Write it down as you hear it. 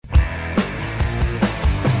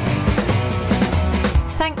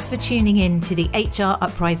Thanks for tuning in to the HR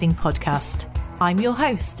Uprising podcast. I'm your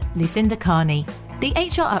host, Lucinda Carney. The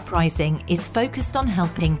HR Uprising is focused on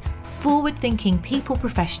helping forward-thinking people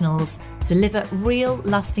professionals deliver real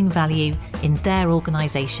lasting value in their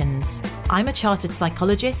organisations. I'm a chartered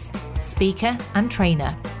psychologist, speaker and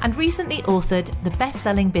trainer, and recently authored the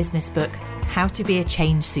best-selling business book, How to Be a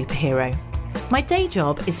Change Superhero. My day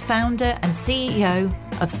job is founder and CEO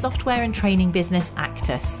of software and training business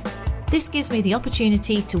Actus. This gives me the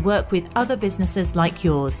opportunity to work with other businesses like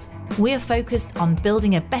yours. We are focused on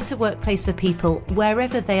building a better workplace for people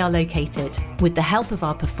wherever they are located, with the help of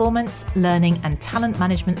our performance, learning and talent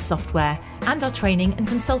management software and our training and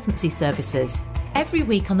consultancy services. Every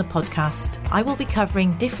week on the podcast, I will be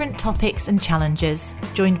covering different topics and challenges,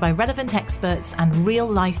 joined by relevant experts and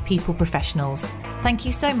real-life people professionals. Thank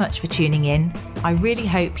you so much for tuning in. I really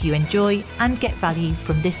hope you enjoy and get value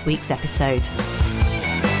from this week's episode.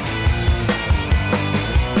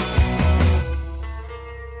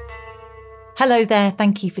 Hello there,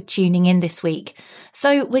 thank you for tuning in this week.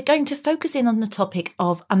 So we're going to focus in on the topic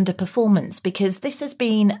of underperformance because this has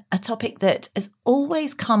been a topic that has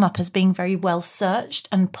always come up as being very well searched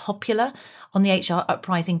and popular on the HR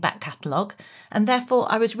Uprising back catalogue. And therefore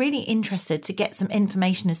I was really interested to get some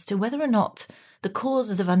information as to whether or not the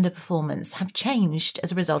causes of underperformance have changed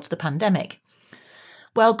as a result of the pandemic.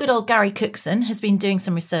 Well, good old Gary Cookson has been doing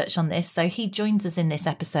some research on this, so he joins us in this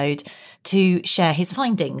episode to share his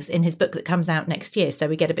findings in his book that comes out next year, so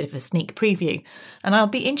we get a bit of a sneak preview. And I'll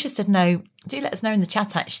be interested to know, do let us know in the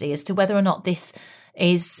chat actually, as to whether or not this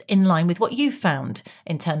is in line with what you've found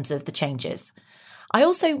in terms of the changes. I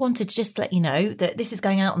also wanted to just let you know that this is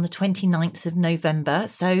going out on the 29th of November,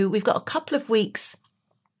 so we've got a couple of weeks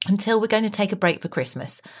until we're going to take a break for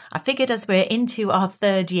Christmas. I figured as we're into our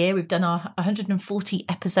third year, we've done our 140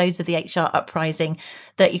 episodes of the HR Uprising,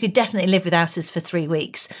 that you could definitely live without us for 3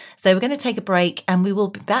 weeks. So we're going to take a break and we will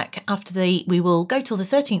be back we will go till the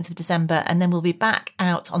 13th of December and then we'll be back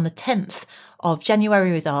out on the 10th of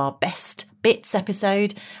January with our best bits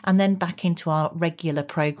episode and then back into our regular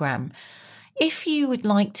programme. If you would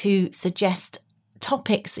like to suggest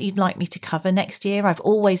topics that you'd like me to cover next year, I've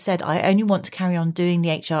always said I only want to carry on doing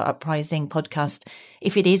the HR Uprising podcast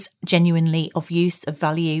if it is genuinely of use, of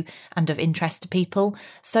value and of interest to people.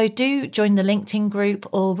 So do join the LinkedIn group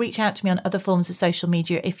or reach out to me on other forms of social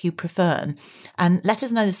media if you prefer, and let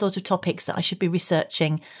us know the sort of topics that I should be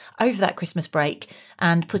researching over that Christmas break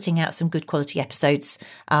and putting out some good quality episodes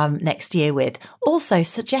next year with. Also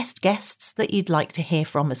suggest guests that you'd like to hear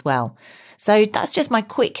from as well. So that's just my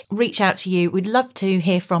quick reach out to you. We'd love to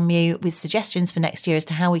hear from you with suggestions for next year as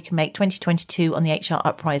to how we can make 2022 on the HR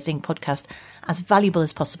Uprising podcast as valuable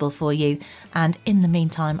as possible for you. And in the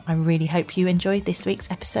meantime, I really hope you enjoyed this week's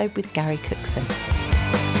episode with Gary Cookson.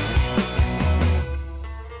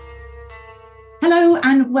 Hello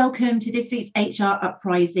and welcome to this week's HR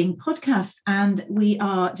Uprising podcast. And we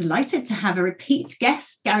are delighted to have a repeat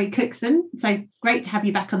guest, Gary Cookson. So it's great to have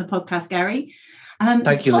you back on the podcast, Gary.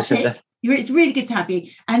 Thank you, Lucinda. It's really good to have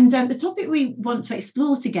you. And the topic we want to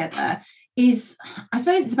explore together is, I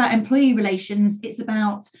suppose it's about employee relations. It's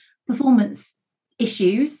about performance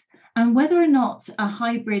issues and whether or not a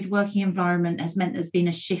hybrid working environment has meant there's been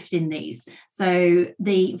a shift in these. So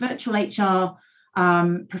the virtual HR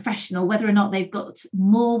professional, whether or not they've got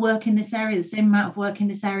more work in this area, the same amount of work in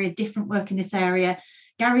this area, different work in this area.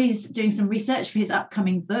 Gary's doing some research for his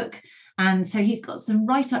upcoming book. And so he's got some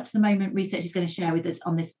right up to the moment research he's going to share with us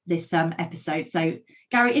on this episode. So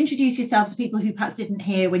Gary, introduce yourself to people who perhaps didn't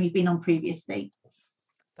hear when you've been on previously.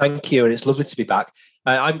 Thank you, and it's lovely to be back.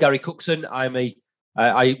 I'm Gary Cookson. I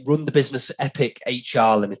run the business Epic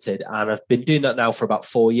HR Limited, and I've been doing that now for about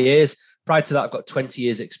 4 years. Prior to that, I've got 20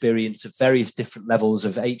 years experience of various different levels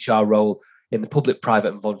of HR role in the public,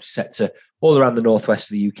 private and voluntary sector all around the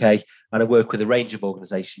northwest of the UK. And I work with a range of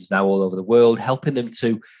organisations now all over the world, helping them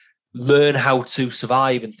to learn how to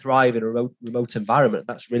survive and thrive in a remote environment.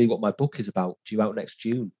 That's really what my book is about, due out next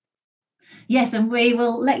June. Yes, and we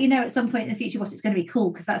will let you know at some point in the future what it's going to be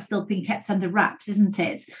called, because that's still being kept under wraps, isn't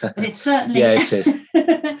it? But it's certainly yeah, it is.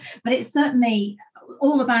 But it's certainly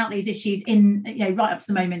all about these issues in, right up to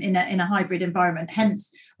the moment in a hybrid environment. Hence,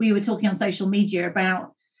 we were talking on social media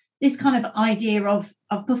about this kind of idea of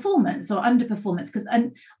performance or underperformance, because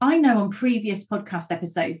I know on previous podcast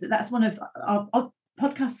episodes that's one of our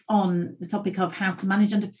podcasts on the topic of how to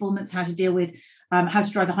manage underperformance, how to deal with how to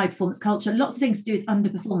drive a high performance culture, lots of things to do with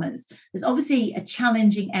underperformance. There's obviously a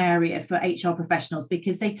challenging area for HR professionals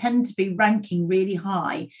because they tend to be ranking really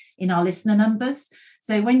high in our listener numbers.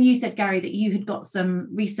 So when you said, Gary, that you had got some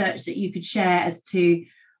research that you could share as to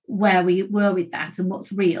where we were with that and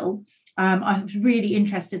what's real, I was really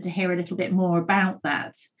interested to hear a little bit more about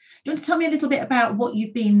that. Do you want to tell me a little bit about what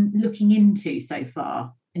you've been looking into so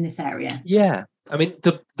far in this area? Yeah. I mean,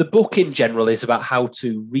 the book in general is about how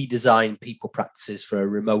to redesign people practices for a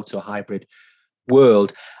remote or hybrid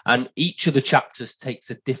world. And each of the chapters takes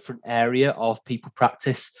a different area of people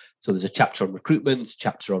practice. So there's a chapter on recruitment, there's a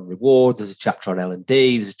chapter on reward, there's a chapter on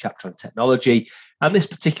L&D, there's a chapter on technology. And this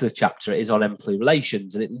particular chapter is on employee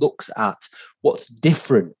relations, and it looks at what's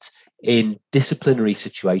different in disciplinary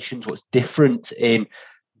situations, what's different in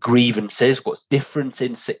grievances, what's different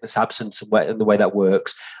in sickness, absence, and the way that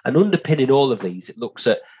works. And underpinning all of these, it looks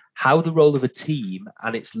at how the role of a team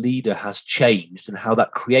and its leader has changed and how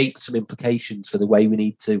that creates some implications for the way we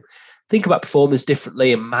need to think about performance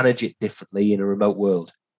differently and manage it differently in a remote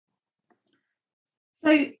world. So,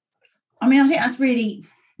 I mean, I think that's really,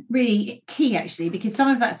 really key, actually, because some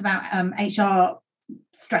of that's about HR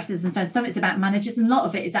stresses and so some of it's about managers, and a lot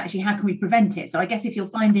of it is actually how can we prevent it. So I guess if you're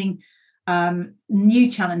finding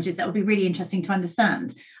new challenges, that would be really interesting to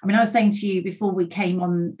understand. I mean, I was saying to you before we came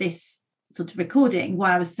on this sort of recording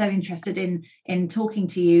why I was so interested in talking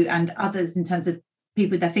to you and others in terms of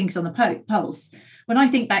people with their fingers on the pulse. When I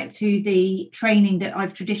think back to the training that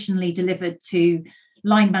I've traditionally delivered to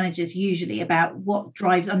line managers, usually about what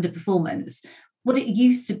drives underperformance, what it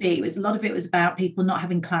used to be was a lot of it was about people not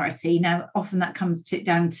having clarity. Now, often that comes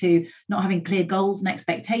down to not having clear goals and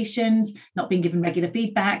expectations, not being given regular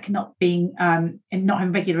feedback, not being and not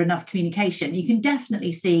having regular enough communication. You can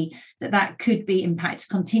definitely see that could be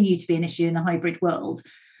continue to be an issue in a hybrid world.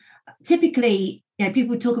 Typically,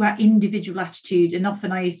 people talk about individual attitude, and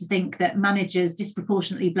often I used to think that managers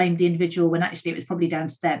disproportionately blamed the individual when actually it was probably down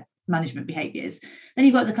to their management behaviours. Then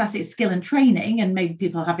you've got the classic skill and training, and maybe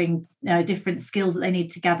people having different skills that they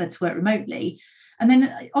need to gather to work remotely. And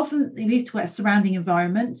then often we used to work a surrounding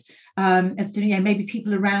environment, as to maybe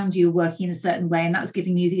people around you working in a certain way, and that was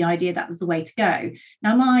giving you the idea that was the way to go.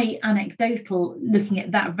 Now, my anecdotal looking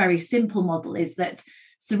at that very simple model is that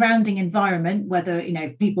surrounding environment, whether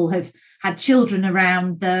people have had children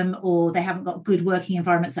around them, or they haven't got good working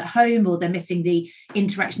environments at home, or they're missing the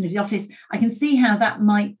interaction of the office, I can see how that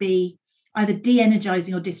might be either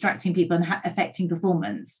de-energizing or distracting people and affecting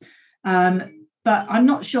performance. But I'm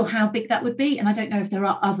not sure how big that would be, and I don't know if there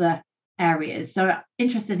are other areas. So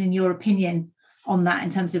interested in your opinion on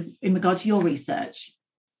that in regard to your research.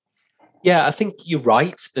 Yeah, I think you're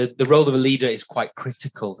right. The role of a leader is quite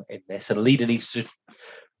critical in this, and a leader needs to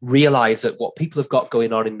realize that what people have got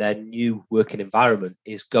going on in their new working environment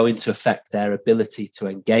is going to affect their ability to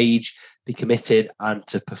engage, be committed, and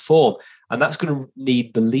to perform. And that's going to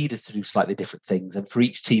need the leader to do slightly different things, and for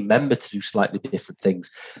each team member to do slightly different things.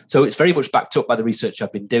 So it's very much backed up by the research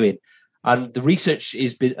I've been doing. And the research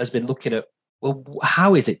has been looking at, well,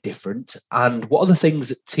 how is it different? And what are the things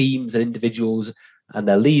that teams and individuals and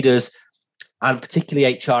their leaders, and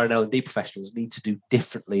particularly HR and L&D professionals, need to do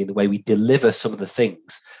differently in the way we deliver some of the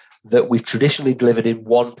things that we've traditionally delivered in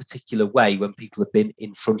one particular way when people have been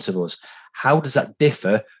in front of us. How does that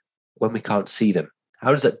differ when we can't see them?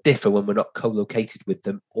 How does that differ when we're not co-located with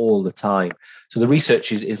them all the time? So the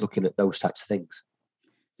research is looking at those types of things.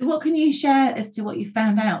 So what can you share as to what you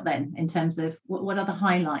found out then, in terms of what are the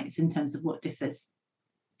highlights in terms of what differs?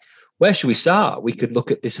 Where should we start? We could look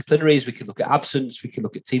at disciplinaries, we could look at absence, we could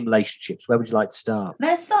look at team relationships. Where would you like to start?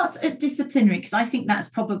 Let's start at disciplinary, because I think that's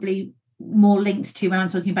probably more linked to when I'm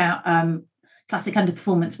talking about classic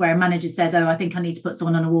underperformance, where a manager says, I think I need to put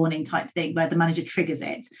someone on a warning type thing, where the manager triggers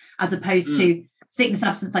it, as opposed to sickness,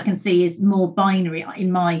 absence. I can see is more binary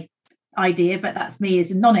in my idea, but that's me as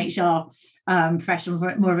a non-HR professional,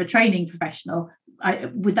 more of a training professional.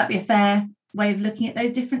 Would that be a fair way of looking at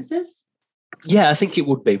those differences? Yeah, I think it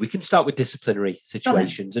would be. We can start with disciplinary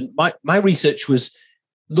situations. And my research was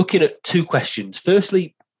looking at two questions.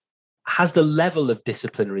 Firstly, has the level of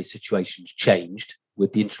disciplinary situations changed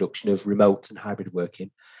with the introduction of remote and hybrid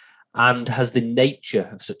working? And has the nature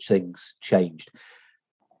of such things changed?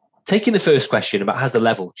 Taking the first question about has the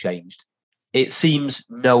level changed, it seems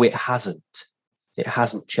no, it hasn't. It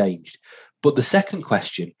hasn't changed. But the second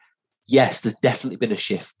question, yes, there's definitely been a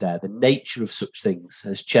shift there. The nature of such things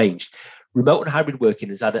has changed. Remote and hybrid working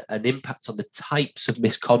has had an impact on the types of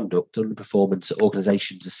misconduct, underperformance that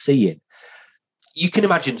organisations are seeing. You can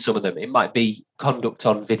imagine some of them. It might be conduct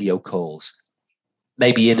on video calls,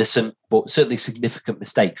 maybe innocent, but certainly significant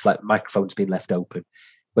mistakes, like microphones being left open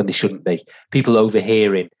when they shouldn't be, people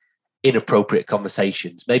overhearing inappropriate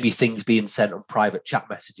conversations, maybe things being sent on private chat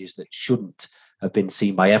messages that shouldn't have been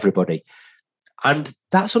seen by everybody. And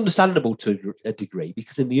that's understandable to a degree,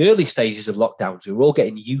 because in the early stages of lockdowns, we were all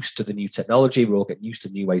getting used to the new technology, we're all getting used to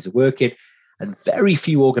new ways of working. And very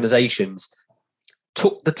few organizations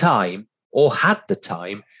took the time or had the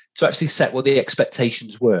time to actually set what the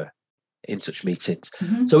expectations were in such meetings.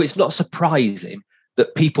 Mm-hmm. So it's not surprising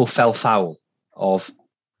that people fell foul of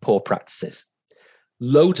poor practices.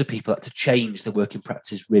 Loads of people had to change their working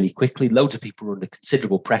practices really quickly. Loads of people were under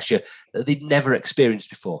considerable pressure that they'd never experienced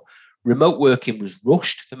before. Remote working was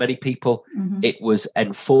rushed for many people. Mm-hmm. It was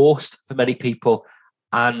enforced for many people.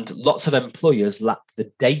 And lots of employers lacked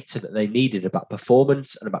the data that they needed about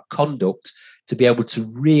performance and about conduct to be able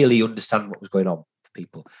to really understand what was going on for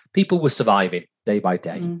people. People were surviving day by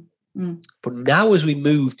day. Mm-hmm. But now as we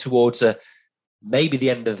move towards maybe the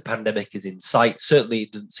end of the pandemic is in sight, certainly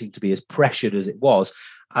it doesn't seem to be as pressured as it was,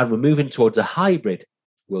 and we're moving towards a hybrid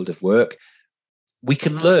world of work, we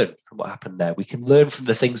can learn from what happened there. We can learn from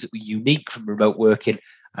the things that were unique from remote working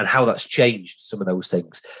and how that's changed some of those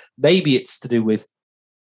things. Maybe it's to do with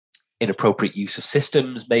inappropriate use of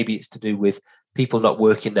systems. Maybe it's to do with people not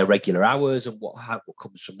working their regular hours and what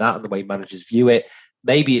comes from that and the way managers view it.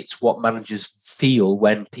 Maybe it's what managers feel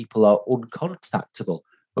when people are uncontactable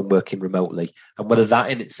when working remotely, and whether that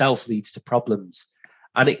in itself leads to problems.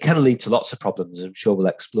 And it can lead to lots of problems, as I'm sure we'll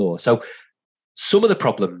explore. So some of the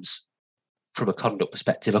problems from a conduct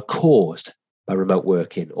perspective are caused by remote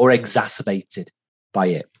working or exacerbated by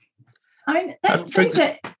it.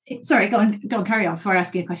 Sorry, go on, carry on before I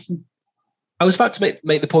ask you a question. I was about to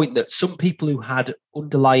make the point that some people who had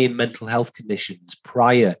underlying mental health conditions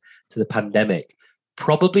prior to the pandemic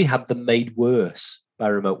probably had them made worse by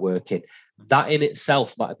remote working. That in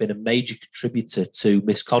itself might have been a major contributor to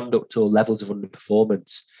misconduct or levels of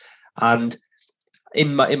underperformance. And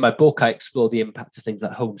in my book, I explore the impact of things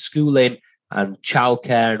like homeschooling and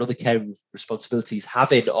childcare and other caring responsibilities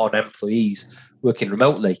having on employees working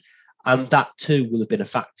remotely. And that too will have been a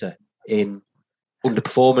factor in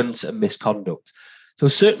underperformance and misconduct. So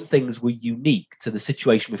certain things were unique to the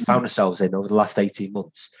situation we found ourselves in over the last 18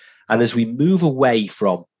 months. And as we move away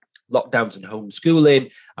from lockdowns and homeschooling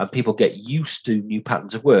and people get used to new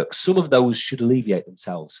patterns of work, some of those should alleviate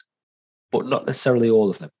themselves, but not necessarily all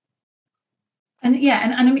of them. And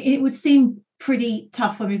I mean, it would seem pretty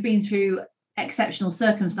tough when we've been through exceptional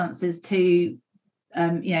circumstances to,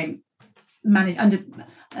 manage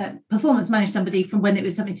somebody from when it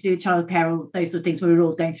was something to do with childcare or those sort of things. We were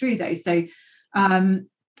all going through those. So, and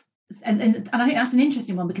I think that's an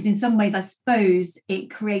interesting one, because in some ways, I suppose it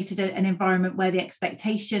created an environment where the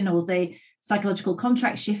expectation or the psychological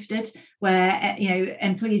contract shifted, where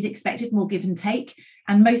employees expected more give and take,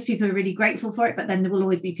 and most people are really grateful for it. But then there will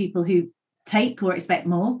always be people who take or expect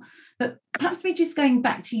more. But perhaps we're just going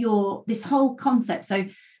back to this whole concept. So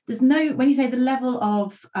when you say the level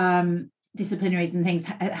of disciplinaries and things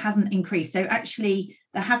hasn't increased, so actually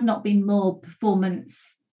there have not been more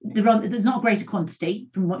performance. There's not a greater quantity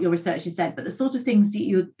from what your research has said, but the sort of things that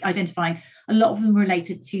you're identifying, a lot of them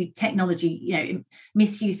related to technology,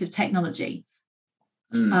 misuse of technology,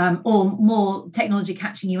 or more technology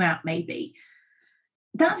catching you out, maybe.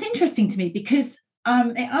 That's interesting to me, because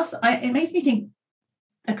it makes me think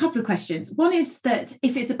a couple of questions. One is that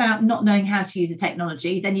if it's about not knowing how to use a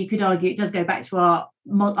technology, then you could argue it does go back to our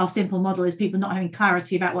simple model, is people not having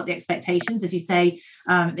clarity about what the expectations, as you say,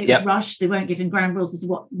 it was rushed, they weren't given ground rules as to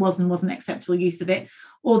what was and wasn't acceptable use of it,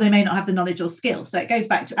 or they may not have the knowledge or skill. So it goes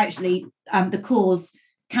back to actually the cause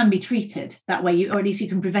can be treated that way, or at least you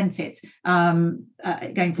can prevent it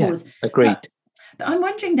going forwards. Agreed. But I'm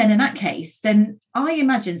wondering then, in that case, then I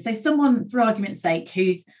imagine, so someone, for argument's sake,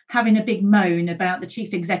 who's having a big moan about the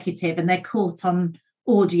chief executive and they're caught on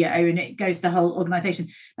audio and it goes to the whole organisation.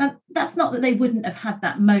 Now, that's not that they wouldn't have had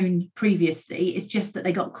that moan previously, it's just that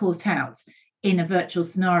they got caught out in a virtual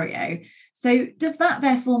scenario. So does that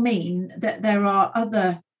therefore mean that there are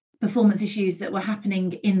other performance issues that were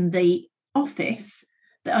happening in the office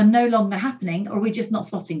that are no longer happening, or are we just not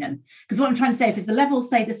spotting them? Because what I'm trying to say is, if the levels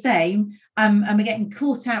stay the same and we're getting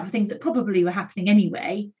caught out for things that probably were happening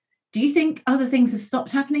anyway, do you think other things have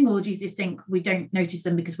stopped happening, or do you just think we don't notice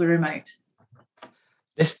them because we're remote?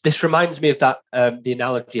 This reminds me of that the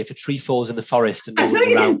analogy: if a tree falls in the forest and no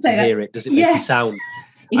one's around to hear it, does it make a sound?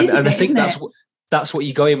 And I think that's what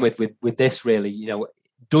you're going with this, really.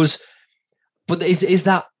 But is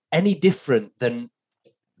that any different than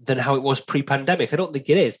how it was pre-pandemic? I don't think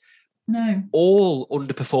it is. No. All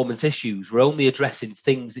underperformance issues were only addressing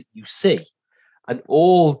things that you see, and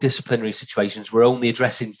all disciplinary situations were only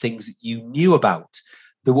addressing things that you knew about.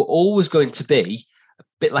 There were always going to be, a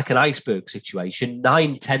bit like an iceberg situation,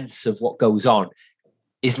 9/10 of what goes on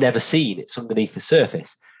is never seen. It's underneath the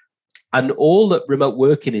surface. And all that remote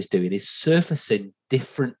working is doing is surfacing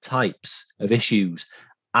different types of issues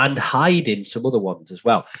and hiding some other ones as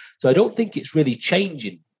well. So I don't think it's really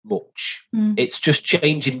changing much. It's just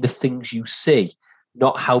changing the things you see,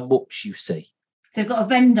 not how much you see. So you've got a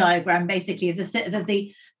Venn diagram, basically, of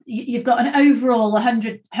you've got an overall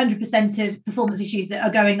 100% of performance issues that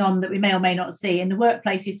are going on that we may or may not see. In the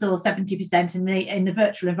workplace, we saw 70%, and in the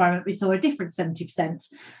virtual environment, we saw a different 70%.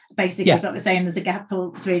 Basically, what we're saying, there's a gap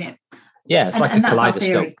between it. Yeah, it's like a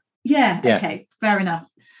kaleidoscope. Yeah, okay, fair enough.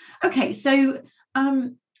 Okay, so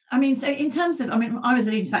so in terms of, I was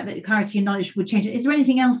alluding to the fact that clarity and knowledge would change. Is there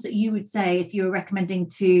anything else that you would say if you were recommending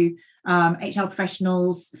to HR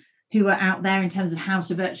professionals who are out there in terms of how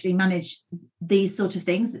to virtually manage these sort of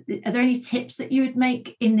things? Are there any tips that you would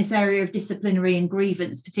make in this area of disciplinary and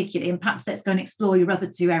grievance particularly? And perhaps let's go and explore your other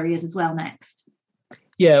two areas as well next.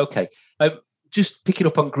 Yeah, okay. Just picking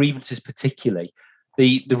up on grievances particularly,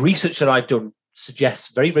 the research that I've done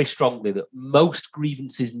suggests very, very strongly that most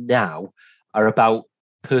grievances now are about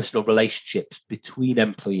personal relationships between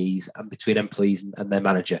employees and their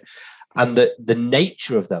manager. And that the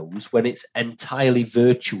nature of those, when it's entirely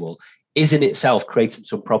virtual, is in itself creating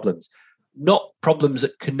some problems. Not problems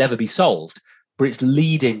that can never be solved, but it's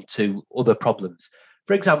leading to other problems.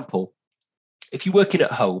 For example, if you're working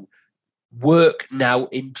at home, work now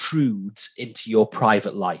intrudes into your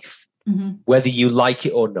private life, whether you like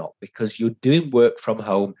it or not, because you're doing work from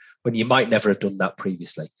home when you might never have done that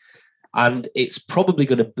previously. And it's probably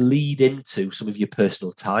going to bleed into some of your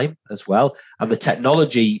personal time as well. And the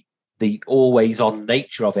technology, the always-on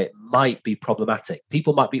nature of it might be problematic.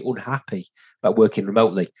 People might be unhappy about working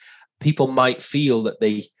remotely. People might feel that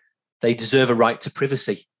they deserve a right to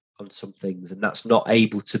privacy on some things, and that's not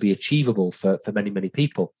able to be achievable for many, many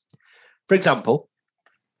people. For example,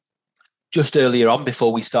 just earlier on,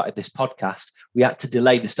 before we started this podcast, we had to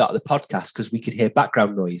delay the start of the podcast because we could hear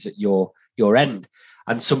background noise at your end,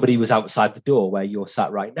 and somebody was outside the door where you're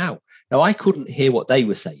sat right now. Now, I couldn't hear what they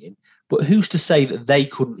were saying, but who's to say that they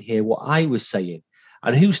couldn't hear what I was saying?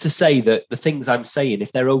 And who's to say that the things I'm saying,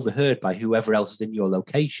 if they're overheard by whoever else is in your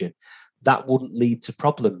location, that wouldn't lead to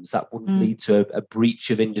problems? That wouldn't lead to a breach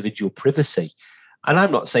of individual privacy. And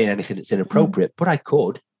I'm not saying anything that's inappropriate, but I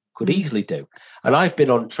could easily do. And I've been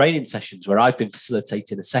on training sessions where I've been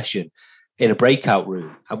facilitating a session in a breakout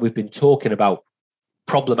room, and we've been talking about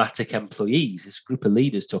problematic employees. This group of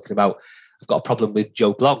leaders talking about, I've got a problem with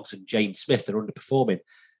Joe Bloggs and Jane Smith, they're underperforming.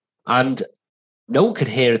 And no one could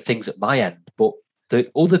hear things at my end, but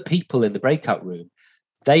the other people in the breakout room,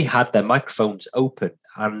 they had their microphones open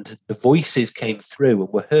and the voices came through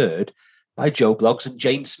and were heard by Joe Bloggs and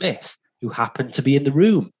Jane Smith, who happened to be in the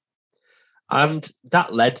room. And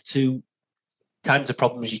that led to kinds of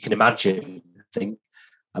problems you can imagine, I think,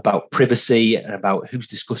 about privacy and about who's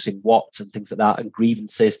discussing what and things like that, and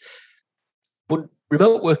grievances. But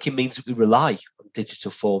remote working means that we rely on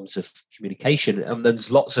digital forms of communication, and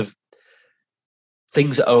there's lots of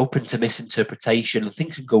things that are open to misinterpretation, and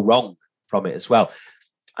things can go wrong from it as well.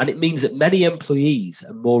 And it means that many employees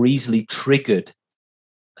are more easily triggered,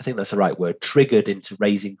 I think that's the right word, triggered into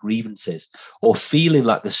raising grievances or feeling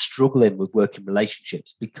like they're struggling with working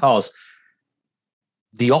relationships, because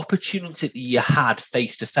the opportunity that you had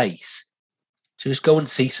face to face to just go and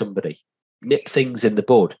see somebody, nip things in the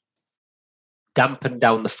bud, dampen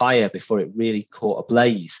down the fire before it really caught a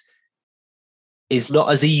blaze, is not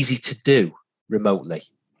as easy to do remotely.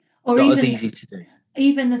 Or not as easy to do.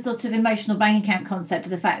 Even the sort of emotional bank account concept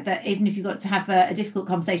of the fact that even if you've got to have a difficult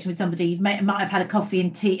conversation with somebody, you might have had a coffee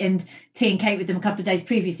and tea and cake with them a couple of days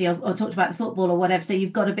previously, or talked about the football or whatever. So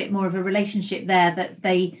you've got a bit more of a relationship there that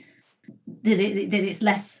it's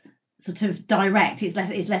less sort of direct,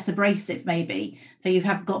 it's less abrasive maybe. So you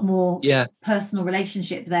have got more personal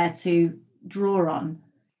relationship there to draw on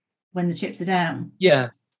when the chips are down. Yeah,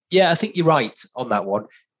 I think you're right on that one.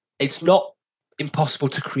 It's not impossible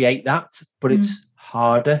to create that, but it's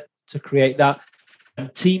harder to create that.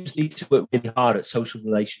 And teams need to work really hard at social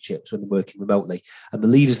relationships when they're working remotely. And the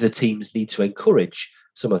leaders of the teams need to encourage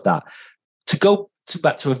some of that. To go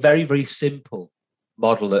back to a very, very simple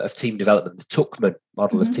model of team development, the Tuckman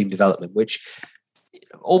model of team development, which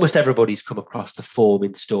almost everybody's come across, the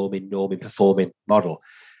forming, storming, norming, performing model.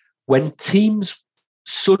 When teams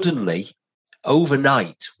suddenly,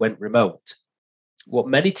 overnight, went remote, what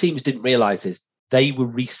many teams didn't realize is they were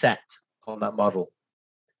reset on that model.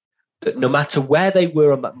 That no matter where they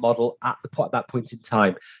were on that model at that point in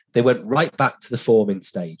time, they went right back to the forming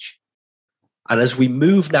stage. And as we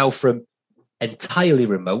move now from entirely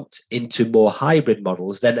remote into more hybrid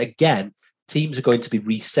models, then again, teams are going to be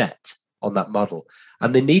reset on that model.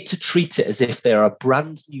 And they need to treat it as if they're a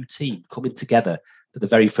brand new team coming together for the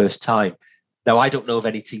very first time. Now, I don't know of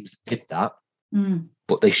any teams that did that,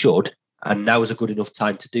 but they should. And now is a good enough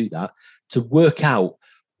time to do that, to work out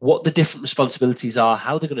what the different responsibilities are,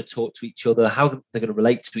 how they're going to talk to each other, how they're going to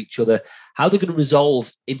relate to each other, how they're going to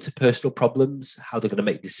resolve interpersonal problems, how they're going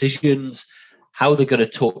to make decisions, how they're going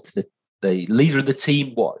to talk to the leader of the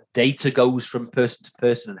team, what data goes from person to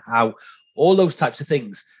person, and how all those types of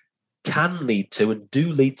things can lead to and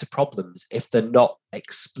do lead to problems if they're not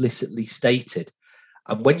explicitly stated.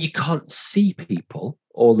 And when you can't see people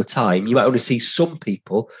all the time, you might only see some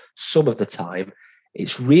people some of the time,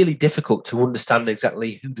 it's really difficult to understand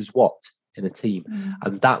exactly who does what in a team.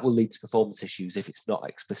 And that will lead to performance issues if it's not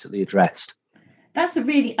explicitly addressed. I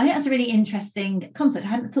think that's a really interesting concept. I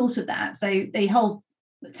hadn't thought of that. So the whole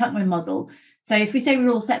Tuckman model. So if we say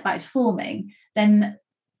we're all set back to forming, then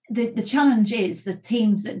the challenge is the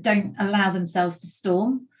teams that don't allow themselves to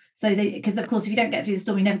storm. So because of course, if you don't get through the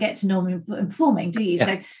storm, you never get to norm and performing, do you?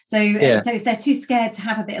 Yeah. So if they're too scared to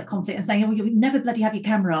have a bit of conflict and saying, oh, you never bloody have your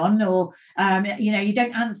camera on, or you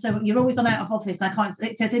don't answer, you're always on out of office, I can't.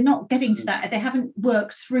 So they're not getting to that. They haven't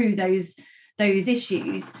worked through those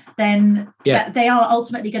issues. Then they are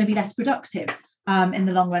ultimately going to be less productive in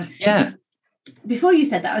the long run. Yeah. Before you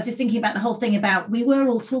said that, I was just thinking about the whole thing about we were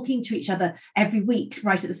all talking to each other every week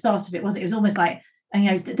right at the start of it, wasn't it? It was almost like,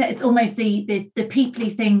 it's almost the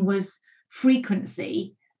peoply thing was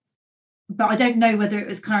frequency, but I don't know whether it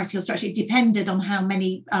was clarity or structure. It depended on how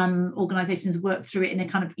many organisations worked through it in a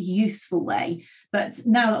kind of useful way. But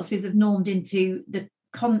now lots of people have normed into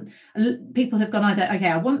people have gone either, okay,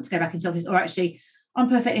 I want to go back into office, or actually I'm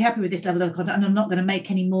perfectly happy with this level of contact and I'm not going to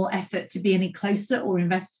make any more effort to be any closer or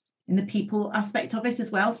invest in the people aspect of it as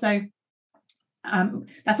well. So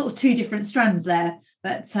that's sort of two different strands there.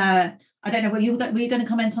 But I don't know, were you going to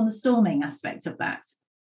comment on the storming aspect of that?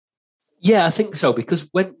 Yeah, I think so, because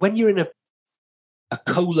when you're in a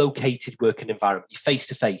co-located working environment, you're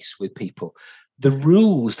face-to-face with people, the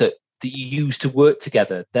rules that you use to work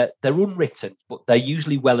together, they're unwritten, but they're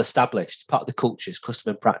usually well-established, part of the cultures,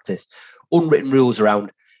 custom and practice, unwritten rules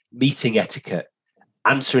around meeting etiquette,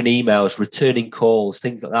 answering emails, returning calls,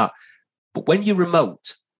 things like that. But when you're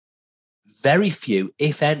remote, very few,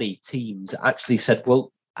 if any, teams actually said,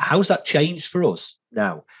 well, how's that changed for us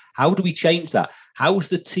now? How do we change that? How is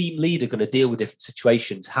the team leader going to deal with different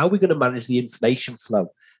situations? How are we going to manage the information flow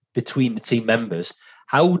between the team members?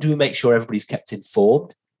 How do we make sure everybody's kept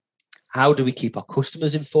informed? How do we keep our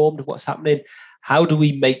customers informed of what's happening? How do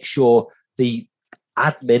we make sure the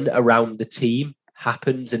admin around the team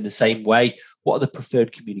happens in the same way? What are the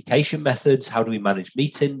preferred communication methods? How do we manage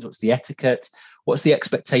meetings? What's the etiquette? What's the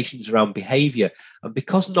expectations around behavior? And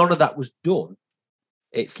because none of that was done,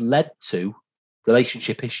 it's led to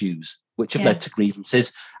relationship issues, which have led to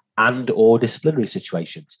grievances and or disciplinary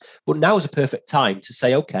situations. But now is a perfect time to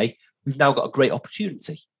say, okay, we've now got a great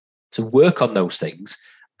opportunity to work on those things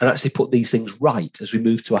and actually put these things right as we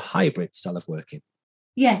move to a hybrid style of working.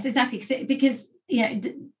 Yes, exactly. Because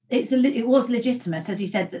it was legitimate, as you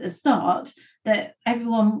said at the start, that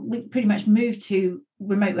we pretty much moved to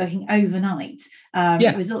remote working overnight.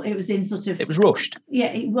 It was in sort of, it was rushed. Yeah,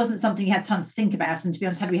 it wasn't something you had time to think about. And to be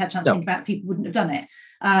honest, had we had a chance to think about it, people wouldn't have done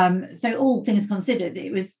it. So all things considered,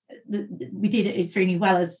 we did it extremely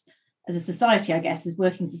well as a society, I guess, as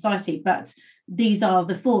working society. But these are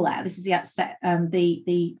the fallout. This is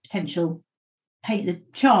the potential the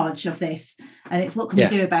charge of this, and it's what can we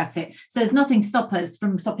do about it. So there's nothing to stop us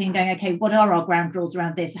from stopping and going, okay, what are our ground rules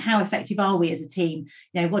around this? How effective are we as a team?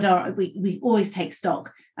 What are we always take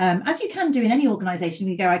stock, as you can do in any organization.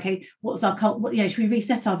 We go, okay, what's our cult? Should we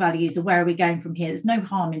reset our values, or where are we going from here? There's no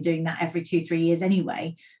harm in doing that every 2-3 years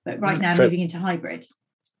anyway, but right now moving into hybrid.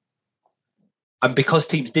 And because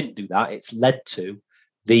teams didn't do that, it's led to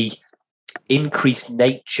the increased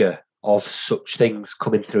nature of such things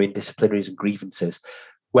coming through in disciplinaries and grievances,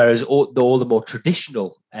 whereas all the more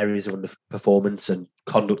traditional areas of underperformance and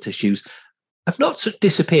conduct issues have not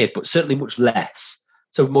disappeared, but certainly much less.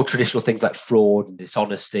 So more traditional things like fraud and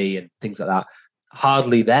dishonesty and things like that,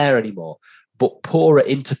 hardly there anymore. But poorer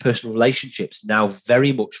interpersonal relationships now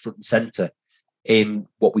very much front and centre in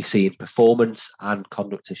what we see in performance and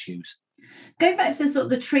conduct issues. Going back to the sort of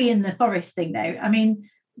the tree in the forest thing, though, I mean,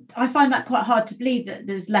 I find that quite hard to believe that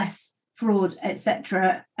there's less fraud,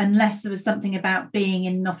 etc., unless there was something about being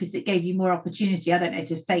in an office that gave you more opportunity, I don't know,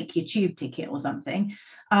 to fake your tube ticket or something.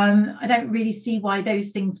 I don't really see why those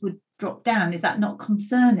things would drop down. Is that not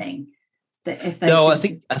concerning? I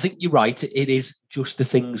think you're right. It is just the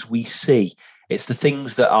things we see. It's the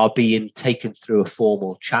things that are being taken through a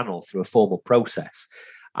formal channel, through a formal process.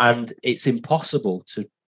 And it's impossible to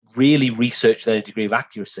really research their degree of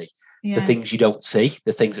accuracy the things you don't see,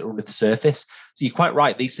 the things that are under the surface. So you're quite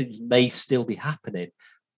right. These things may still be happening,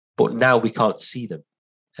 but now we can't see them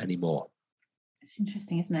anymore. It's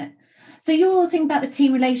interesting, isn't it? So your thing about the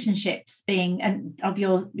team relationships being and of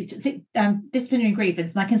your disciplinary and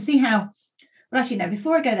grievance, and I can see how. Well, actually, no.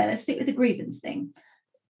 Before I go there, let's stick with the grievance thing.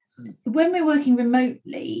 When we're working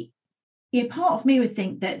remotely, part of me would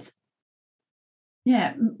think that,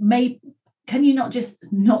 can you not just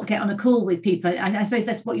not get on a call with people? I suppose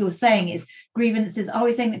that's what you're saying is grievances. Are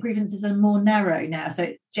we saying that grievances are more narrow now? So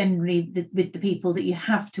it's generally with the people that you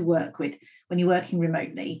have to work with when you're working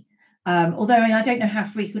remotely. Although I don't know how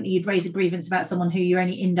frequently you'd raise a grievance about someone who you're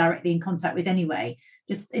only indirectly in contact with anyway.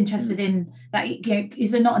 Just interested in that.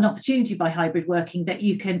 Is there not an opportunity by hybrid working that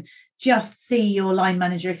you can just see your line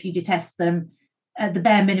manager if you detest them at the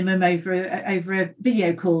bare minimum over a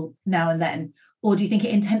video call now and then? Or do you think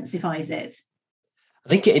it intensifies it? I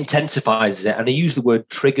think it intensifies it. And I used the word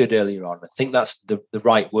triggered earlier on. I think that's the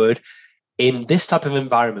right word. In this type of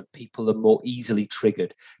environment, people are more easily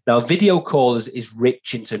triggered. Now, a video call is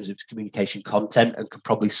rich in terms of communication content and can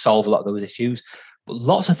probably solve a lot of those issues. But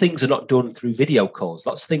lots of things are not done through video calls.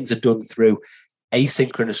 Lots of things are done through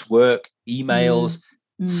asynchronous work, emails,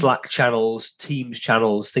 Slack channels, Teams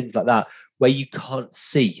channels, things like that, where you can't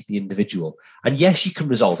see the individual. And yes, you can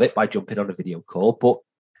resolve it by jumping on a video call, but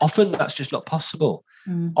often that's just not possible.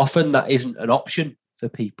 Often that isn't an option for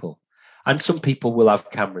people. And some people will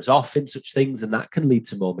have cameras off in such things, and that can lead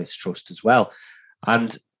to more mistrust as well.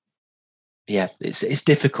 And it's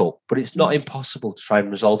difficult, but it's not impossible to try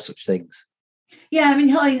and resolve such things. Yeah, I mean,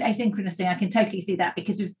 asynchronous thing, I can totally see that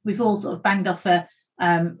because we've all sort of banged off a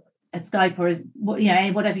Skype or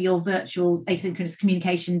whatever your virtual asynchronous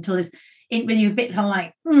communication tool is. When you're a bit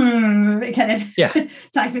kind of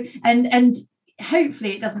type, and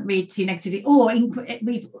hopefully it doesn't read too negatively, or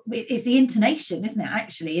it's the intonation, isn't it,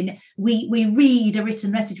 actually? And we read a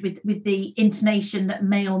written message with the intonation that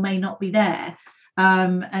may or may not be there,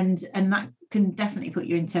 and that can definitely put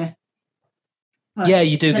you into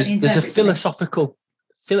you do. There's a philosophical.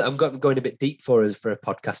 I'm going a bit deep for a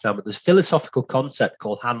podcast now, but there's a philosophical concept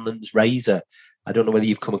called Hanlon's razor. I don't know whether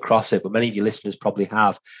you've come across it, but many of your listeners probably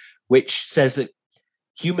have, which says that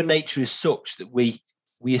human nature is such that we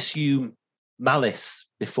assume malice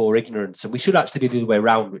before ignorance, and we should actually be the other way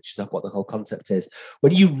around, which is what the whole concept is.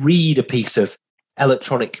 When you read a piece of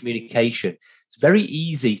electronic communication, it's very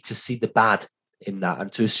easy to see the bad in that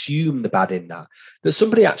and to assume the bad in that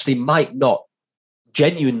somebody actually might not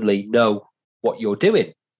genuinely know what you're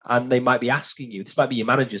doing, and they might be asking you. This might be your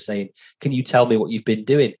manager saying, "Can you tell me what you've been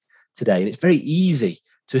doing today?" And it's very easy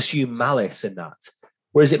to assume malice in that,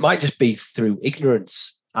 whereas it might just be through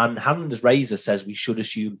ignorance. And Hanlon's razor says we should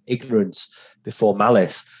assume ignorance before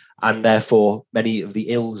malice, and therefore many of the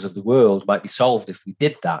ills of the world might be solved if we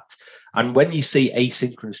did that. And when you see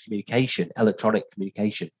asynchronous communication, electronic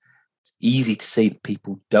communication, it's easy to see that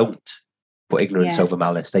people don't put ignorance over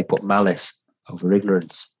malice. They put malice over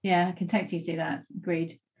ignorance. Yeah, I can totally see that.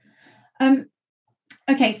 Agreed.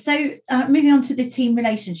 Okay, so moving on to the team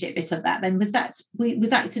relationship bit of that, then was that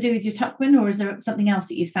to do with your Tuckman, or is there something else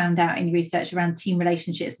that you found out in your research around team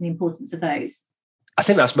relationships and the importance of those? I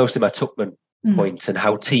think that's mostly my Tuckman point, and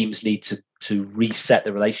how teams need to reset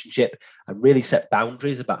the relationship and really set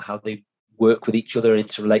boundaries about how they work with each other and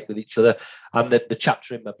interrelate with each other. And the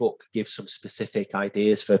chapter in my book gives some specific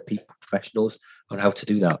ideas for people, professionals, on how to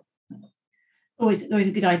do that. Always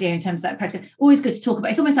a good idea in terms of that practice. Always good to talk about.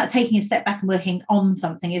 It's almost like taking a step back and working on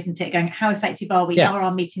something, isn't it? Going, how effective are we? Yeah. Are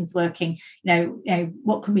our meetings working?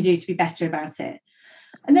 What can we do to be better about it?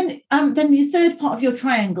 And then the third part of your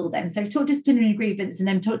triangle then. So talk disciplinary grievance and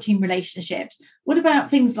then talk team relationships. What about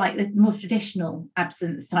things like the more traditional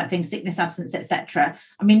absence type things, sickness, absence, etc.?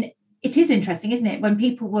 I mean, it is interesting, isn't it? When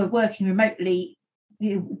people were working remotely,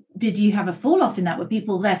 did you have a fall off in that? Were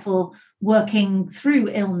people therefore working through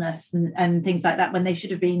illness and things like that when they should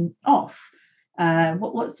have been off?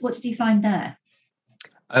 What did you find there?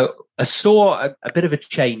 I saw a bit of a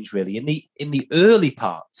change really in the early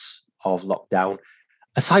parts of lockdown.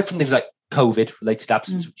 Aside from things like COVID related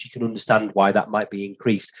absence, which you can understand why that might be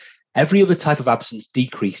increased, every other type of absence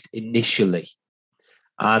decreased initially,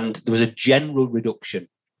 and there was a general reduction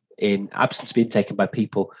in absence being taken by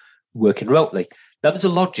people working remotely. Now, there's a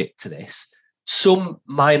logic to this. Some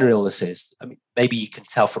minor illnesses, I mean, maybe you can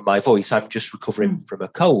tell from my voice, I'm just recovering from a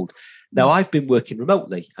cold. Now, I've been working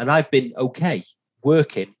remotely and I've been okay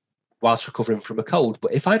working whilst recovering from a cold.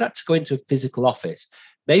 But if I'd had to go into a physical office,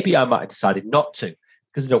 maybe I might have decided not to,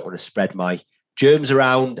 because I don't want to spread my germs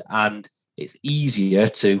around, and it's easier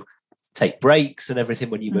to take breaks and everything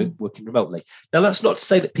when you're working remotely. Now, that's not to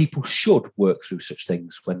say that people should work through such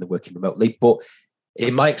things when they're working remotely, but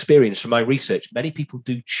in my experience from my research, many people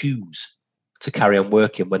do choose to carry on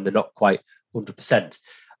working when they're not quite 100%.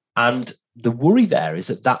 And the worry there is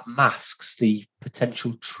that masks the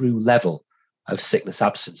potential true level of sickness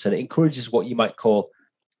absence, and it encourages what you might call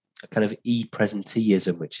a kind of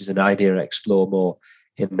e-presenteeism, which is an idea I explore more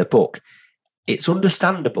in the book. It's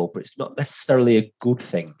understandable, but it's not necessarily a good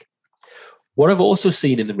thing. What I've also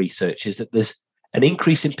seen in the research is that there's an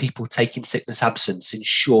increase in people taking sickness absence in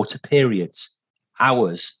shorter periods,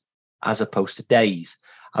 hours, as opposed to days.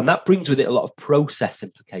 And that brings with it a lot of process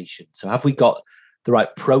implications. So have we got the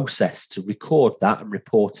right process to record that and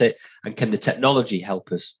report it? And can the technology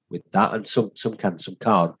help us with that? And some can, some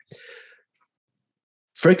can't.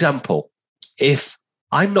 For example, if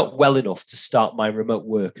I'm not well enough to start my remote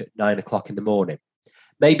work at 9 o'clock in the morning,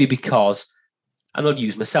 maybe because, and I'll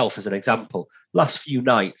use myself as an example, last few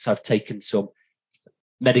nights I've taken some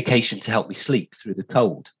medication to help me sleep through the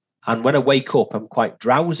cold. And when I wake up, I'm quite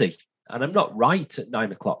drowsy and I'm not right at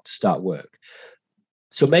 9 o'clock to start work.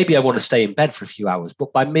 So maybe I want to stay in bed for a few hours,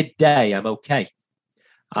 but by midday, I'm okay.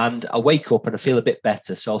 And I wake up and I feel a bit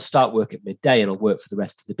better. So I'll start work at midday and I'll work for the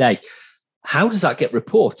rest of the day. How does that get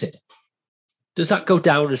reported? Does that go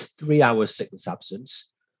down as 3 hours sickness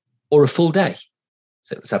absence or a full day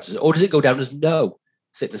sickness absence? Or does it go down as no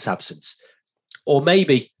sickness absence? Or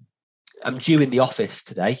maybe I'm due in the office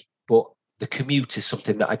today, but the commute is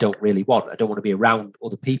something that I don't really want. I don't want to be around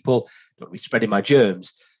other people, don't want to be spreading my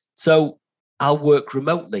germs. So I'll work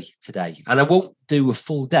remotely today and I won't do a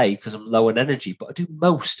full day because I'm low on energy, but I do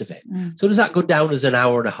most of it. So does that go down as an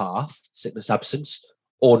hour and a half sickness absence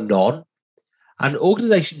or none? And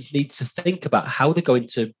organizations need to think about how they're going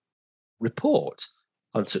to report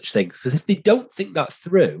on such things. Because if they don't think that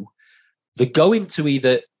through, they're going to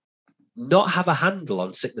either not have a handle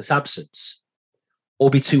on sickness absence or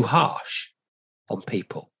be too harsh on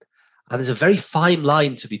people. And there's a very fine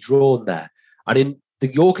line to be drawn there. And in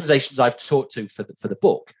the organizations I've talked to for the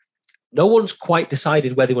book, no one's quite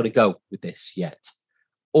decided where they want to go with this yet,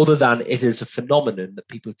 other than it is a phenomenon that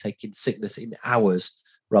people take in sickness in hours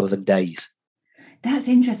rather than days. That's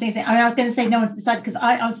interesting, isn't it? I was going to say no one's decided, because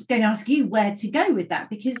I was going to ask you where to go with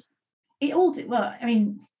that, because it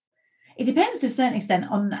depends to a certain extent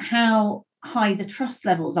on how high the trust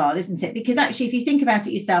levels are, isn't it? Because actually, if you think about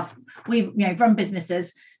it yourself, we run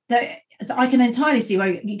businesses that, so I can entirely see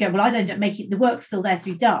where you go, well, I don't make it, the work's still there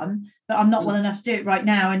to be done, but I'm not well enough to do it right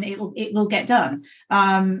now, and it will get done.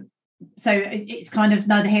 So it's kind of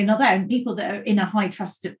neither here nor there. And people that are in a high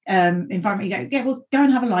trust environment, you go, yeah, well, go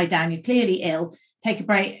and have a lie down. You're clearly ill. Take a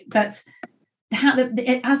break. But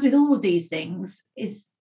as with all of these things,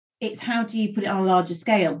 it's how do you put it on a larger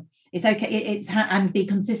scale? It's okay. And be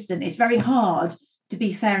consistent. It's very hard to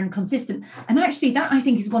be fair and consistent. And actually, that I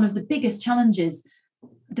think is one of the biggest challenges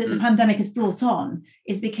that the pandemic has brought on,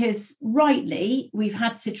 is because rightly we've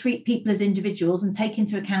had to treat people as individuals and take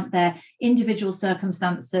into account their individual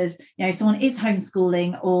circumstances. If someone is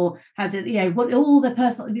homeschooling or has what all their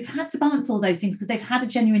personal, we've had to balance all those things because they've had a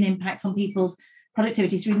genuine impact on people's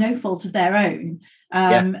productivity through no fault of their own.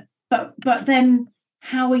 But then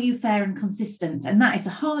how are you fair and consistent? And that is the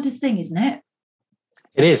hardest thing, isn't it?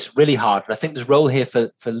 It is really hard. And I think there's a role here for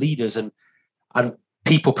leaders and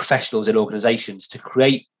people, professionals in organizations to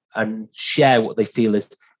create and share what they feel is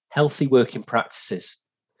healthy working practices,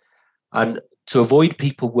 and to avoid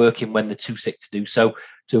people working when they're too sick to do so,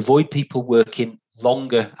 to avoid people working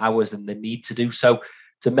longer hours than they need to do so,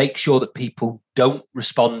 to make sure that people don't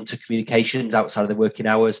respond to communications outside of their working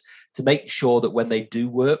hours, to make sure that when they do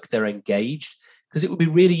work, they're engaged. Because it would be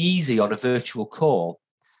really easy on a virtual call,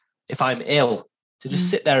 if I'm ill, to just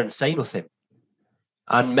sit there and say nothing.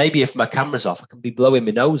 And maybe if my camera's off, I can be blowing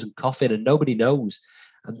my nose and coughing and nobody knows.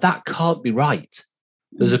 And that can't be right.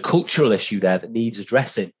 There's a cultural issue there that needs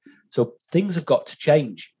addressing. So things have got to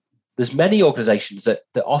change. There's many organizations that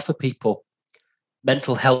offer people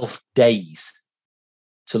mental health days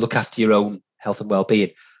to look after your own health and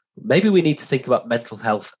well-being. Maybe we need to think about mental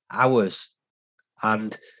health hours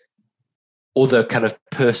and other kind of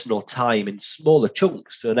personal time in smaller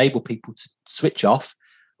chunks to enable people to switch off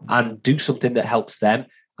and do something that helps them.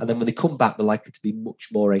 And then when they come back, they're likely to be much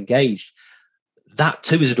more engaged. That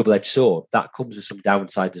too is a double-edged sword. That comes with some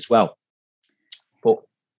downside as well. But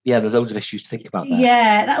yeah, there's loads of issues to think about there.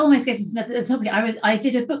 Yeah, that almost gets into the topic. I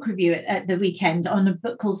did a book review at the weekend on a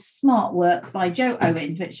book called Smart Work by Joe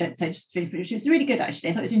Owen, which was really good, actually.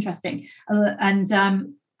 I thought it was interesting.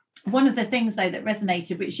 One of the things, though, that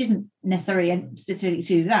resonated, which isn't necessarily specifically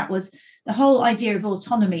to that, was the whole idea of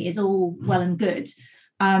autonomy is all well and good.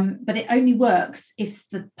 But it only works if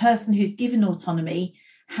the person who's given autonomy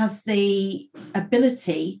has the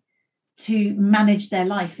ability to manage their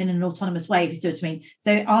life in an autonomous way, if you see what I mean.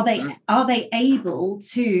 So are they able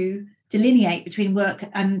to delineate between work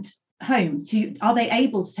and home? Are they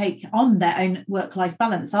able to take on their own work-life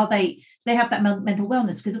balance? Are they have that mental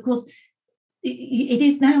wellness? Because of course it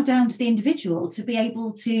is now down to the individual to be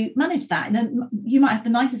able to manage that. And then you might have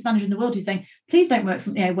the nicest manager in the world who's saying, please don't work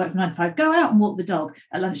from 9 to 5, go out and walk the dog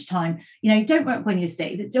at lunchtime, don't work when you're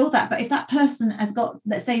sick, all that. But if that person has got,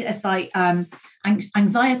 let's say it's like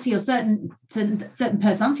anxiety or certain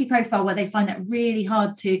personality profile where they find that really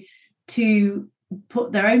hard to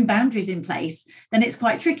put their own boundaries in place, then it's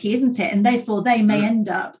quite tricky, isn't it? And therefore they may end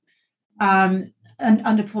up and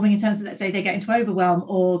underperforming in terms of, let's say, they get into overwhelm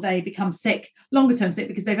or they become sick, longer term sick,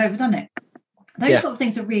 because they've overdone it. Those sort of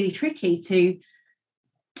things are really tricky to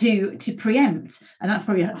preempt, and that's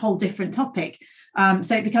probably a whole different topic.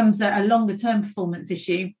 So it becomes a longer term performance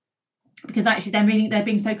issue, because actually they're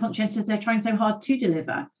being so conscientious, they're trying so hard to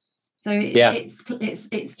deliver. So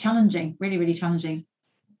it's challenging, really, really challenging.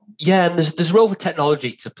 Yeah, and there's a role for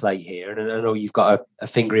technology to play here. And I know you've got a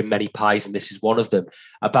finger in many pies, and this is one of them,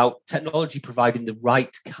 about technology providing the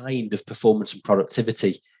right kind of performance and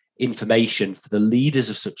productivity information for the leaders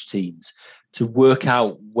of such teams to work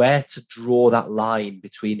out where to draw that line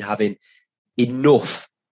between having enough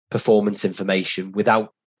performance information without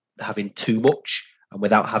having too much and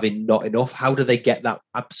without having not enough. How do they get that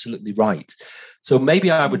absolutely right? So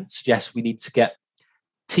maybe I would suggest we need to get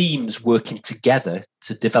teams working together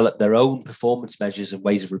to develop their own performance measures and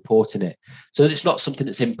ways of reporting it, so that it's not something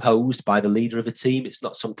that's imposed by the leader of a team. It's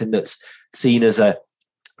not something that's seen as a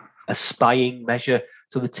spying measure.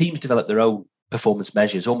 So the teams develop their own performance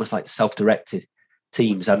measures, almost like self-directed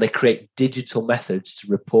teams, and they create digital methods to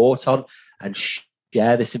report on and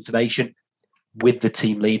share this information with the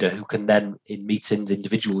team leader, who can then, in meetings,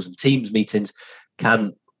 individuals and teams meetings,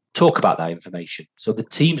 can talk about that information. So the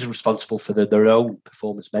teams are responsible for their own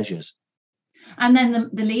performance measures. And then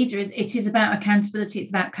the leader it is about accountability.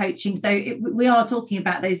 It's about coaching. So we are talking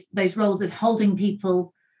about those roles of holding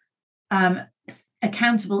people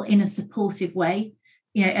accountable in a supportive way.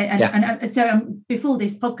 So before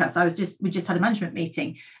this podcast, we just had a management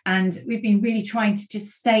meeting, and we've been really trying to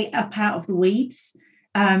just stay up out of the weeds.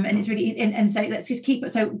 And it's really, and so let's just keep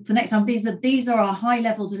it. So for next time, these are our high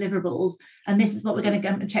level deliverables, and this is what we're going to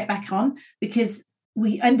go and check back on, because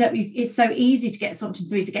we end up, it's so easy to get something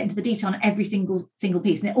through to get into the detail on every single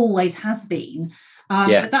piece, and it always has been.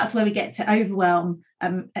 But that's where we get to overwhelm,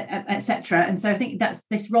 etc. And so I think that's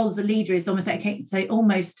this role as a leader is almost like, so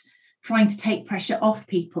almost trying to take pressure off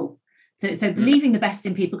people. So believing the best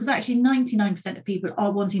in people, because actually 99% of people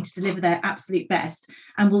are wanting to deliver their absolute best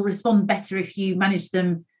and will respond better if you manage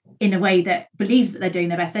them in a way that believes that they're doing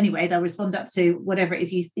their best anyway. They'll respond up to whatever it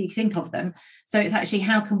is you think of them. So it's actually,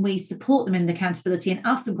 how can we support them in accountability and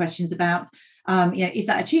ask them questions about, is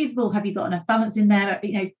that achievable? Have you got enough balance in there?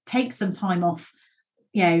 Take some time off,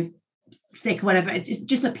 sick or whatever.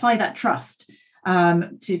 Just apply that trust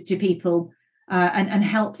to people. And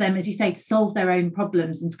help them, as you say, to solve their own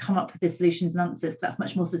problems and to come up with the solutions and answers. That's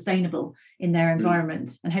much more sustainable in their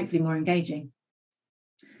environment and hopefully more engaging.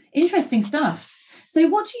 Interesting stuff. So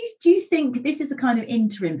what do you think, this is a kind of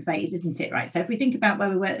interim phase, isn't it? Right. So if we think about where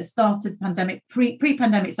we were at the start of the pandemic,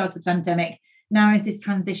 pre-pandemic, start of the pandemic, now is this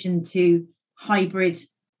transition to hybrid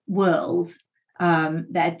world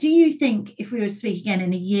there. Do you think, if we were to speak again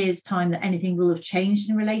in a year's time, that anything will have changed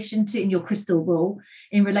in relation to, in your crystal ball,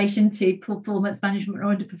 in relation to performance management or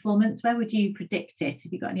underperformance? Where would you predict it?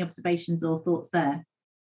 Have you got any observations or thoughts there?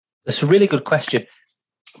 That's a really good question.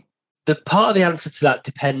 The part of the answer to that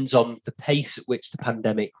depends on the pace at which the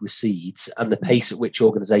pandemic recedes and the pace at which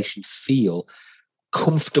organisations feel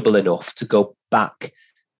comfortable enough to go back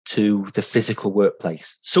to the physical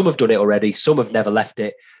workplace. Some have done it already, some have never left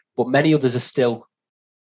it, but many others are still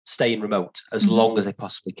staying remote as long as they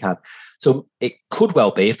possibly can. So it could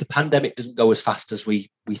well be, if the pandemic doesn't go as fast as we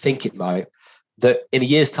think it might, that in a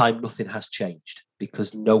year's time, nothing has changed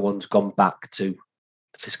because no one's gone back to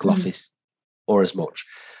the physical office or as much.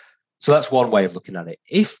 So that's one way of looking at it.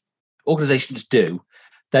 If organizations do,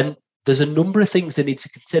 then there's a number of things they need to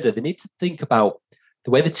consider. They need to think about the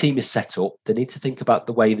way the team is set up. They need to think about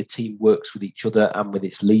the way the team works with each other and with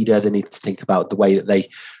its leader. They need to think about the way that they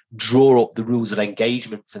draw up the rules of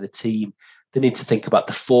engagement for the team. They need to think about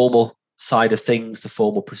the formal side of things, the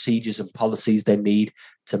formal procedures and policies they need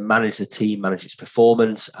to manage the team, manage its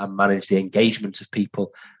performance, and manage the engagement of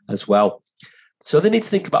people as well. So they need to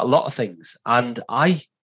think about a lot of things. And I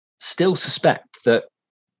still suspect that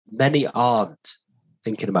many aren't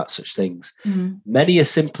thinking about such things. Many are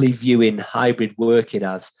simply viewing hybrid working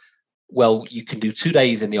as, well, you can do 2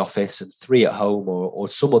 days in the office and 3 at home, or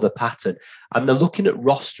some other pattern. And they're looking at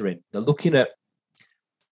rostering. They're looking at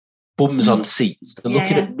bums on seats. They're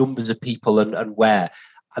looking at numbers of people and where.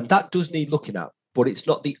 And that does need looking at, but it's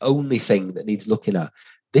not the only thing that needs looking at.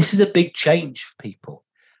 This is a big change for people.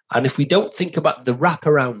 And if we don't think about the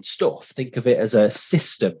wraparound stuff, think of it as a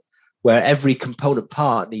system where every component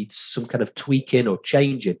part needs some kind of tweaking or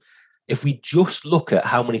changing. If we just look at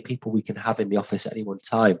how many people we can have in the office at any one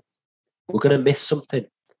time, we're going to miss something.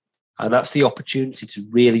 And that's the opportunity to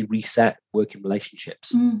really reset working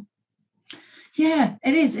relationships. Yeah,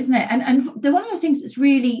 it is, isn't it? And one of the things that's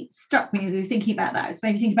really struck me as we were thinking about that is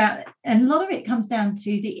maybe think about, and a lot of it comes down to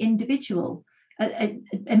the individual,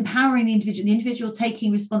 empowering the individual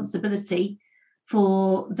taking responsibility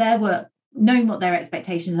for their work, knowing what their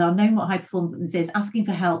expectations are, knowing what high performance is, asking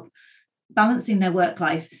for help, balancing their work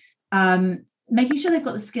life, making sure they've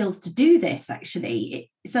got the skills to do this. Actually,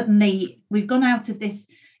 suddenly we've gone out of this.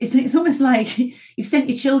 It's almost like you've sent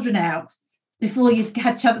your children out before you've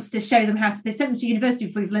had a chance to show them how to. They've sent them to university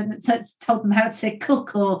before you've told them how to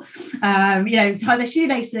cook or, tie their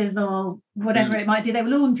shoelaces or whatever it might do, their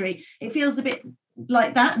laundry. It feels a bit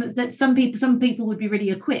like that, and that some people would be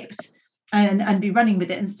really equipped and be running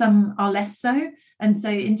with it, and some are less so. And so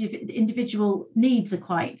individual needs are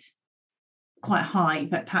quite high,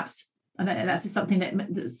 but perhaps I don't know, that's just something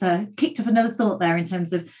that's kicked up another thought there in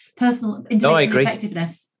terms of personal individual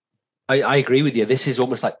effectiveness. I agree with you. This is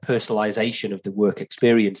almost like personalization of the work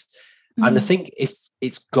experience. And I think if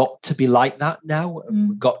it's got to be like that now,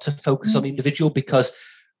 we've got to focus on the individual, because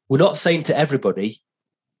we're not saying to everybody's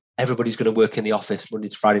going to work in the office Monday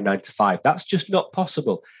to Friday, 9 to 5. That's just not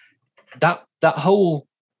possible. That whole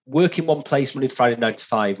work in one place Monday to Friday, 9 to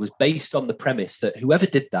 5 was based on the premise that whoever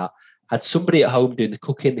did that had somebody at home doing the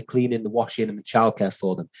cooking, the cleaning, the washing and the childcare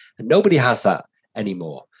for them. And nobody has that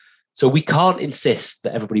anymore. So we can't insist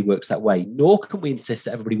that everybody works that way, nor can we insist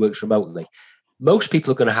that everybody works remotely. Most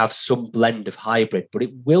people are going to have some blend of hybrid, but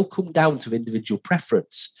it will come down to individual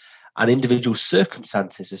preference and individual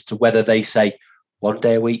circumstances as to whether they say 1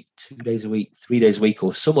 day a week, 2 days a week, 3 days a week,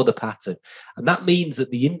 or some other pattern. And that means that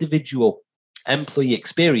the individual employee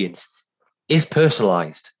experience is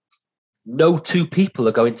personalized. No two people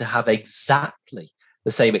are going to have exactly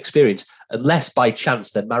the same experience unless by chance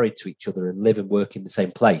they're married to each other and live and work in the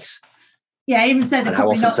same place. Yeah, even so, and how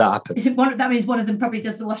often does that happen? That means one of them probably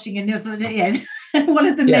does the washing and the other, one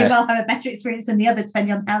of them may well have a better experience than the other,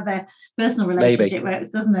 depending on how their personal relationship works,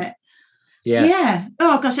 doesn't it? Yeah.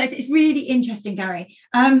 Oh gosh, it's really interesting, Gary.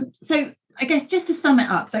 So I guess just to sum it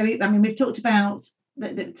up, so we've talked about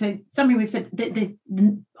summary. We've said that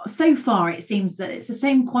so far it seems that it's the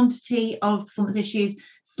same quantity of performance issues,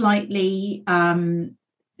 slightly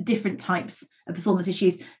different types of performance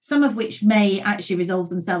issues, some of which may actually resolve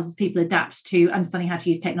themselves as people adapt to understanding how to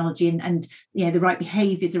use technology and the right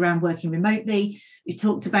behaviours around working remotely. We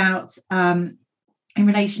talked about in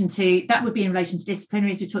relation to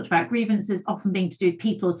disciplinaries. We talked about grievances often being to do with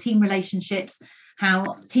people or team relationships, how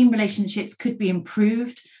team relationships could be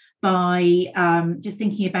improved by just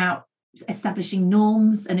thinking about establishing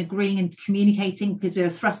norms and agreeing and communicating, because we were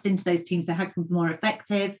thrust into those teams, so how can we be more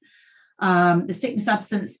effective. The sickness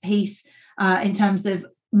absence piece, in terms of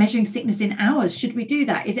measuring sickness in hours. Should we do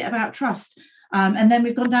that? Is it about trust? And then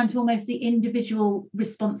we've gone down to almost the individual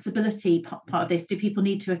responsibility part of this. Do people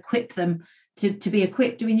need to equip them to be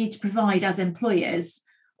equipped? Do we need to provide, as employers,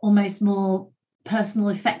 almost more personal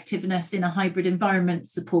effectiveness in a hybrid environment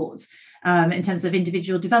support in terms of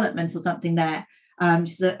individual development or something there,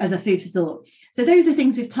 just as a food for thought? So those are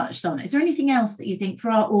things we've touched on. Is there anything else that you think for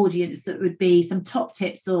our audience that would be some top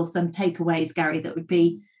tips or some takeaways, Gary, that would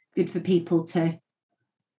be good for people to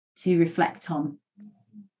reflect on?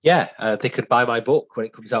 Yeah, they could buy my book when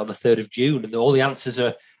it comes out on the 3rd of June, and all the answers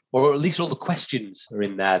are, or at least all the questions are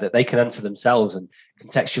in there that they can answer themselves and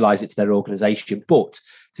contextualize it to their organization. But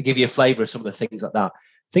to give you a flavor of some of the things like that,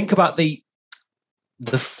 think about the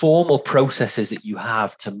formal processes that you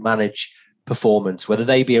have to manage performance, whether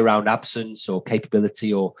they be around absence or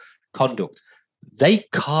capability or conduct. They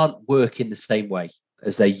can't work in the same way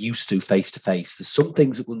as they used to face. There's some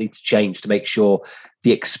things that will need to change to make sure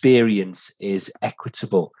the experience is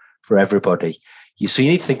equitable for everybody. So you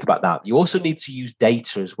need to think about that. You also need to use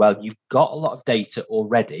data as well. You've got a lot of data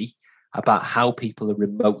already about how people are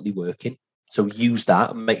remotely working. So use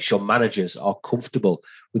that and make sure managers are comfortable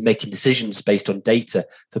with making decisions based on data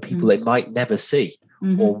for people they might never see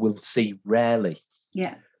or will see rarely.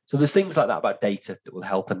 Yeah. So there's things like that about data that will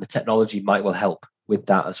help, and the technology might well help with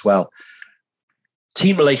that as well.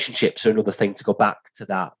 Team relationships are another thing, to go back to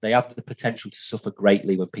that. They have the potential to suffer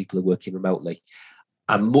greatly when people are working remotely.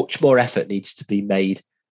 And much more effort needs to be made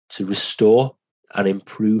to restore and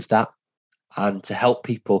improve that, and to help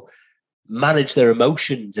people manage their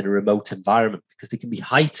emotions in a remote environment, because they can be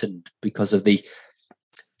heightened because of the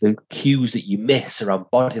cues that you miss around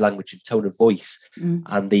body language and tone of voice,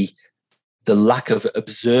 and the lack of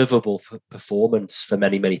observable performance for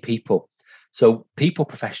many, many people. So people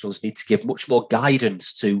professionals need to give much more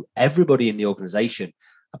guidance to everybody in the organization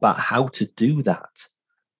about how to do that.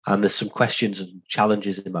 And there's some questions and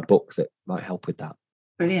challenges in my book that might help with that.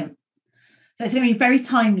 Brilliant. So it's going to be very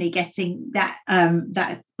timely getting that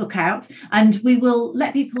book out, and we will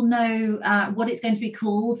let people know what it's going to be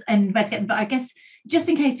called and where to get them. But I guess just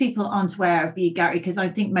in case people aren't aware of you, Gary, because I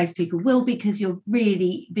think most people will, because you're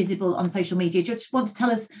really visible on social media. Do you just want to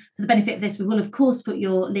tell us, for the benefit of this, we will of course put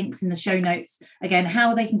your links in the show notes, again,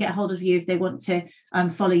 how they can get hold of you if they want to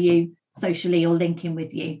follow you socially or link in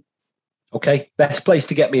with you. Okay, best place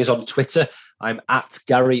to get me is on Twitter. I'm at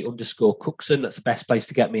Gary_Cookson. That's the best place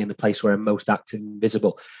to get me, and the place where I'm most active and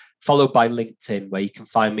visible. Followed by LinkedIn, where you can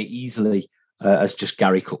find me easily as just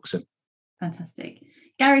Gary Cookson. Fantastic.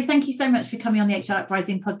 Gary, thank you so much for coming on the HR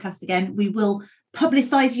Uprising podcast again. We will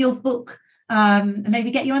publicise your book and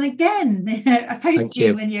maybe get you on again. I post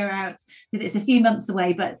you when you're out, because it's a few months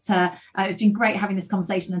away, but it's been great having this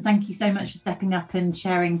conversation, and thank you so much for stepping up and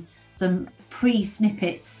sharing some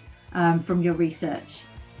pre-snippets from your research.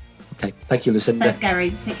 Okay, thank you, Lucinda. Thanks,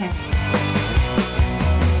 Gary. Take care.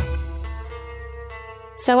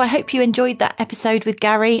 So I hope you enjoyed that episode with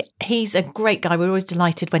Gary. He's a great guy. We're always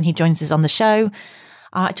delighted when he joins us on the show.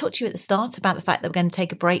 I talked to you at the start about the fact that we're going to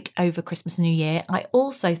take a break over Christmas and New Year. I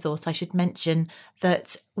also thought I should mention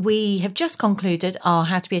that we have just concluded our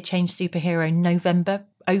How to Be a Change Superhero November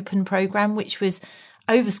open programme, which was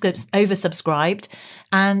oversubscribed,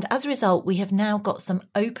 and as a result we have now got some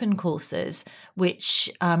open courses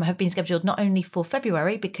which have been scheduled not only for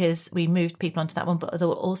February, because we moved people onto that one, but there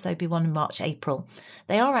will also be one in March, April.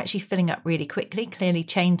 They are actually filling up really quickly. Clearly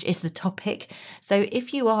change is the topic, so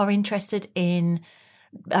if you are interested in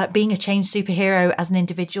being a change superhero as an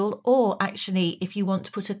individual, or actually if you want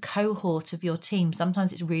to put a cohort of your team,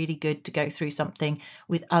 sometimes it's really good to go through something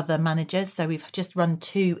with other managers. So we've just run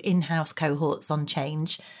 2 in-house cohorts on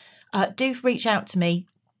change. Do reach out to me,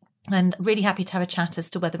 and really happy to have a chat as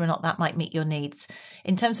to whether or not that might meet your needs.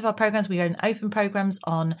 In terms of our programs, we run open programs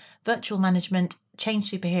on virtual management,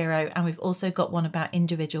 change superhero, and we've also got one about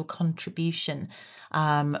individual contribution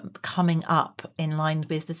coming up, in line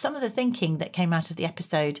with some of the thinking that came out of the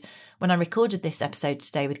episode. When I recorded this episode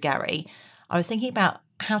today with Gary, I was thinking about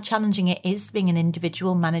how challenging it is being an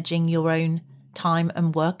individual, managing your own time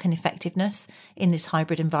and work and effectiveness in this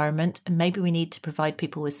hybrid environment, and maybe we need to provide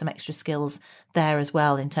people with some extra skills there as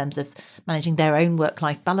well, in terms of managing their own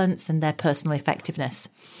work-life balance and their personal effectiveness.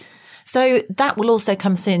 So that will also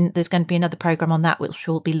come soon. There's going to be another programme on that which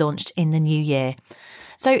will be launched in the new year.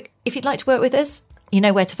 So if you'd like to work with us, you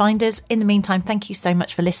know where to find us. In the meantime, thank you so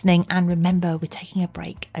much for listening, and remember, we're taking a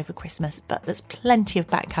break over Christmas, but there's plenty of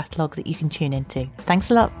back catalogue that you can tune into. Thanks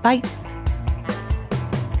a lot. Bye.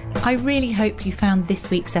 I really hope you found this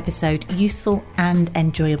week's episode useful and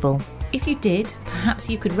enjoyable. If you did, perhaps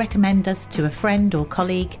you could recommend us to a friend or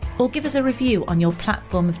colleague, or give us a review on your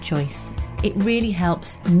platform of choice. It really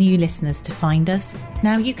helps new listeners to find us.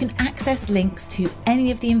 Now, you can access links to any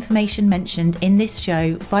of the information mentioned in this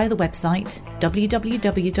show via the website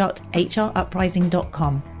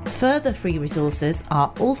www.hruprising.com. Further free resources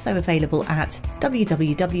are also available at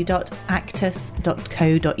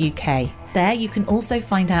www.actus.co.uk. There you can also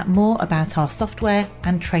find out more about our software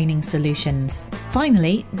and training solutions.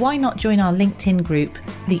 Finally, why not join our LinkedIn group,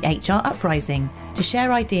 the HR Uprising, to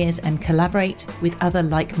share ideas and collaborate with other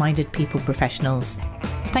like-minded people professionals.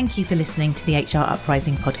 Thank you for listening to the HR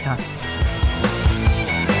Uprising podcast.